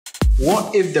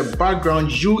What if the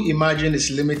background you imagine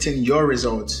is limiting your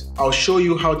results? I'll show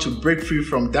you how to break free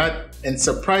from that, and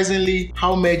surprisingly,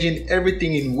 how merging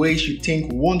everything in ways you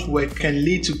think won't work can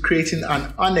lead to creating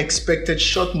an unexpected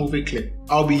short movie clip.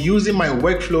 I'll be using my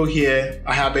workflow here.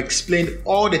 I have explained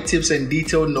all the tips and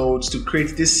detailed notes to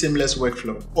create this seamless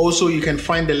workflow. Also, you can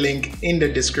find the link in the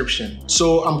description.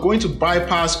 So I'm going to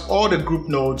bypass all the group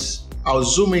nodes. I'll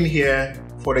zoom in here.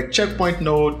 For the checkpoint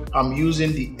node, I'm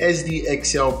using the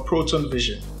SDXL Proton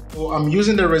Vision. So I'm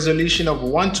using the resolution of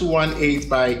 1218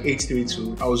 by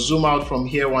 832. I'll zoom out from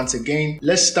here once again.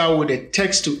 Let's start with the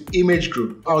text to image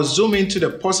group. I'll zoom into the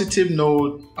positive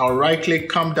node. I'll right click,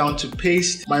 come down to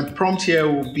paste. My prompt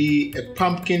here will be a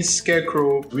pumpkin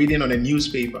scarecrow reading on a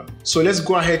newspaper. So let's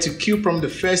go ahead to cue prompt the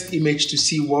first image to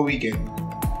see what we get.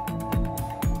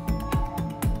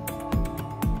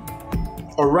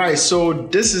 Alright, so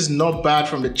this is not bad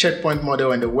from the checkpoint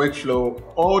model and the workflow.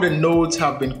 All the nodes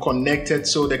have been connected,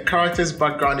 so the character's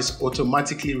background is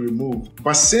automatically removed.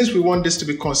 But since we want this to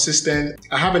be consistent,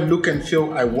 I have a look and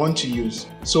feel I want to use.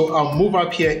 So I'll move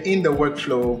up here in the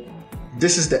workflow.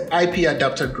 This is the IP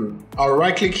adapter group. I'll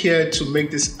right click here to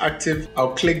make this active.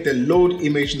 I'll click the load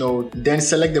image node, then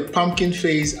select the pumpkin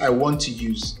face I want to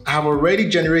use. I have already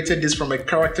generated this from a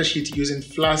character sheet using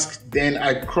FLUX, then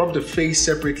I crop the face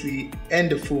separately and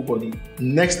the full body.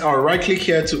 Next, I'll right click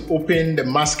here to open the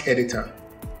mask editor.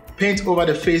 Paint over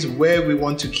the face where we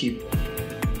want to keep.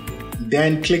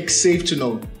 Then click save to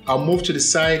node. I'll move to the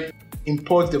side,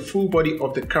 import the full body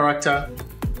of the character,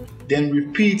 then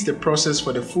repeat the process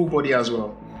for the full body as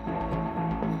well.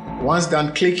 Once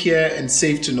done, click here and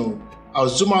save to node. I'll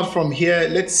zoom out from here.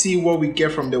 Let's see what we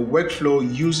get from the workflow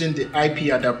using the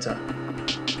IP adapter.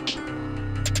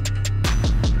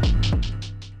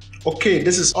 Okay,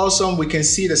 this is awesome. We can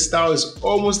see the style is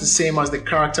almost the same as the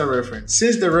character reference.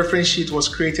 Since the reference sheet was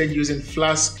created using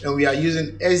FLUX and we are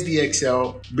using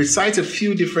SDXL, besides a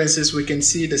few differences, we can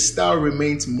see the style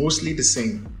remains mostly the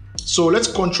same. So let's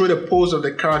control the pose of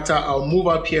the character. I'll move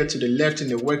up here to the left in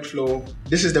the workflow.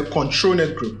 This is the control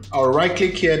net group. I'll right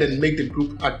click here, then make the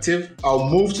group active. I'll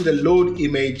move to the load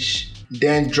image,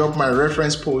 then drop my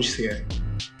reference pose here.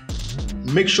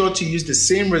 Make sure to use the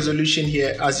same resolution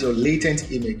here as your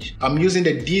latent image. I'm using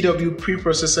the DW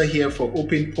preprocessor here for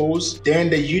open pose, then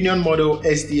the Union Model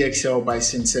SDXL by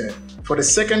Sincere. For the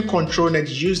second control net,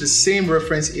 use the same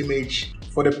reference image.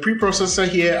 For the preprocessor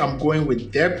here, I'm going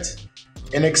with depth,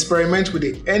 and experiment with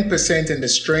the N% and the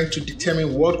strength to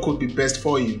determine what could be best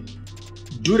for you.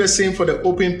 Do the same for the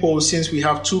open pose since we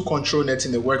have two control nets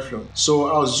in the workflow. So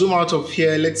I'll zoom out of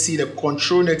here. Let's see the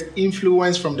control net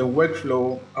influence from the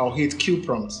workflow. I'll hit cue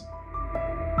prompt.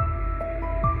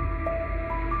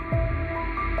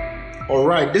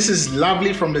 Alright, this is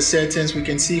lovely from the settings. We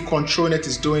can see control net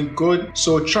is doing good.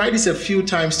 So try this a few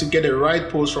times to get the right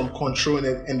pose from control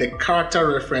net and the character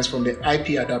reference from the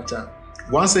IP adapter.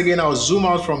 Once again, I'll zoom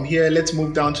out from here. Let's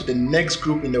move down to the next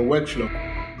group in the workflow.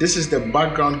 This is the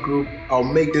background group. I'll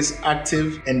make this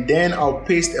active and then I'll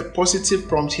paste a positive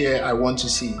prompt here I want to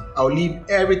see. I'll leave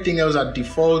everything else at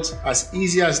default. As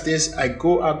easy as this, I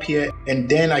go up here and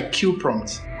then I cue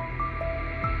prompt.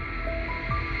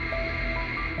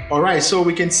 Alright, so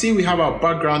we can see we have our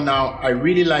background now. I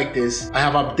really like this. I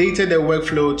have updated the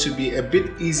workflow to be a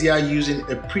bit easier using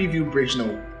a preview bridge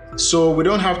node. So we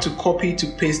don't have to copy to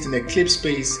paste in a clip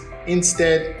space.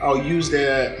 Instead, I'll use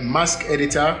the mask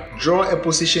editor, draw a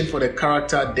position for the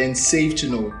character, then save to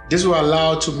node. This will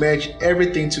allow to merge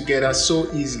everything together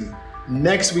so easily.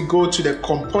 Next, we go to the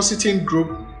compositing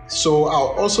group. So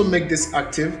I'll also make this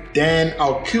active. Then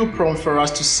I'll cue prompt for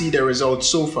us to see the results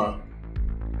so far.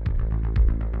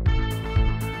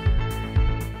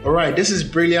 Alright, this is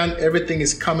brilliant. Everything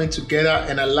is coming together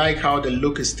and I like how the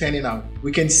look is turning out.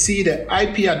 We can see the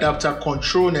IP adapter,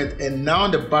 control net, and now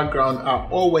the background are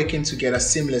all working together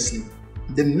seamlessly.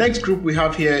 The next group we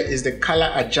have here is the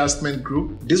color adjustment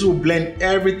group. This will blend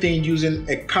everything using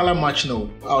a color match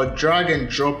node. I'll drag and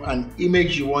drop an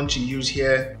image you want to use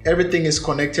here. Everything is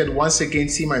connected. Once again,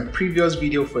 see my previous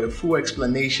video for a full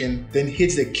explanation, then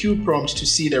hit the cue prompt to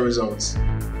see the results.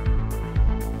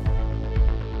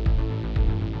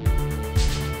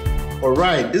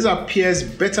 Alright, this appears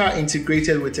better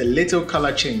integrated with a little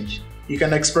color change. You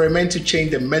can experiment to change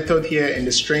the method here and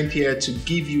the strength here to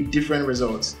give you different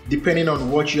results, depending on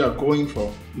what you are going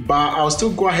for. But I'll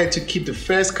still go ahead to keep the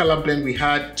first color blend we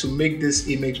had to make this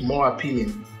image more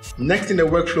appealing. Next in the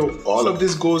workflow, all of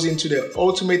this goes into the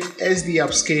ultimate SD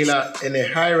upscaler and a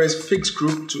high-res fixed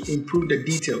group to improve the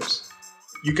details.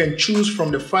 You can choose from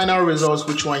the final results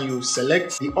which one you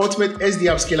select. The ultimate SD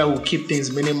upscaler will keep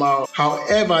things minimal.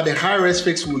 However, the high-res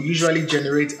fix will usually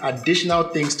generate additional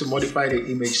things to modify the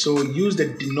image, so use the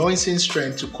denoising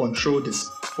strength to control this.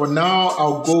 For now,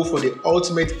 I'll go for the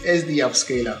ultimate SD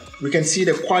upscaler. We can see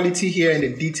the quality here and the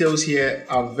details here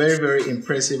are very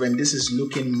impressive, and this is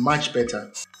looking much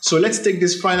better. So let's take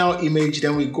this final image,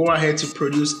 then we go ahead to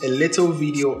produce a little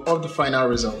video of the final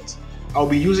result. I'll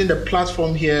be using the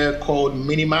platform here called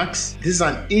Minimax. This is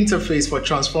an interface for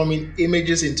transforming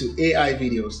images into AI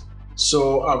videos.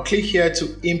 So I'll click here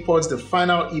to import the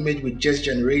final image we just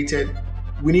generated.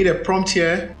 We need a prompt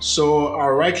here, so I'll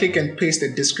right click and paste the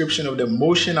description of the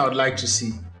motion I would like to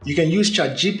see. You can use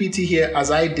ChatGPT here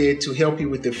as I did to help you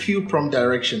with a few prompt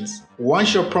directions.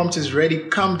 Once your prompt is ready,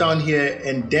 come down here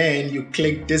and then you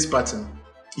click this button.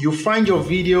 You'll find your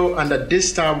video under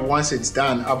this tab once it's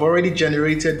done. I've already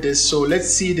generated this, so let's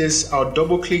see this. I'll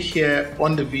double click here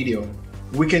on the video.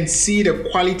 We can see the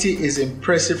quality is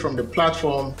impressive from the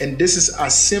platform, and this is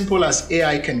as simple as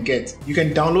AI can get. You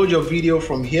can download your video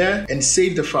from here and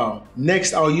save the file.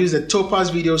 Next, I'll use the Topaz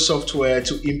video software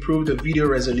to improve the video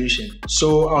resolution.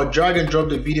 So I'll drag and drop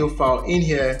the video file in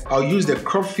here. I'll use the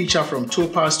crop feature from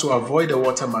Topaz to avoid the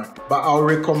watermark, but I'll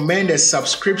recommend a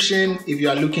subscription if you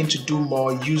are looking to do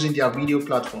more using their video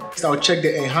platform. Next, I'll check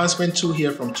the enhancement tool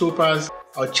here from Topaz.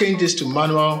 I'll change this to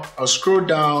manual. I'll scroll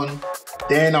down.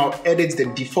 Then I'll edit the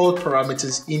default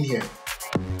parameters in here.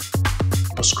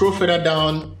 I'll scroll further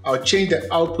down. I'll change the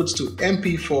outputs to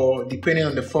MP4 depending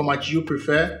on the format you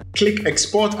prefer. Click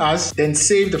export as, then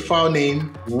save the file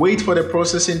name. Wait for the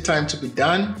processing time to be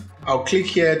done. I'll click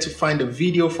here to find the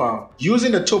video file.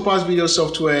 Using the Topaz video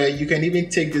software, you can even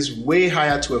take this way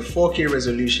higher to a 4K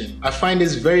resolution. I find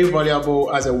this very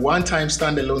valuable as a one-time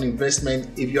standalone investment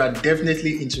if you are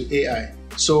definitely into AI.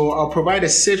 So I'll provide a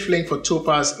safe link for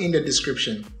Topaz in the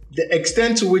description. The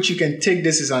extent to which you can take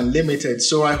this is unlimited,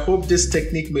 so I hope this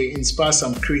technique may inspire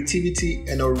some creativity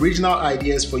and original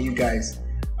ideas for you guys.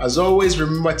 As always,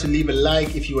 remember to leave a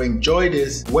like if you enjoyed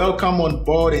this. Welcome on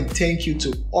board and thank you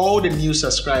to all the new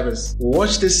subscribers.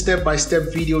 Watch this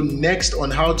step-by-step video next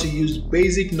on how to use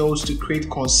basic nodes to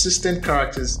create consistent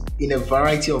characters in a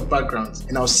variety of backgrounds.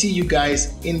 And I'll see you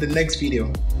guys in the next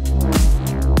video.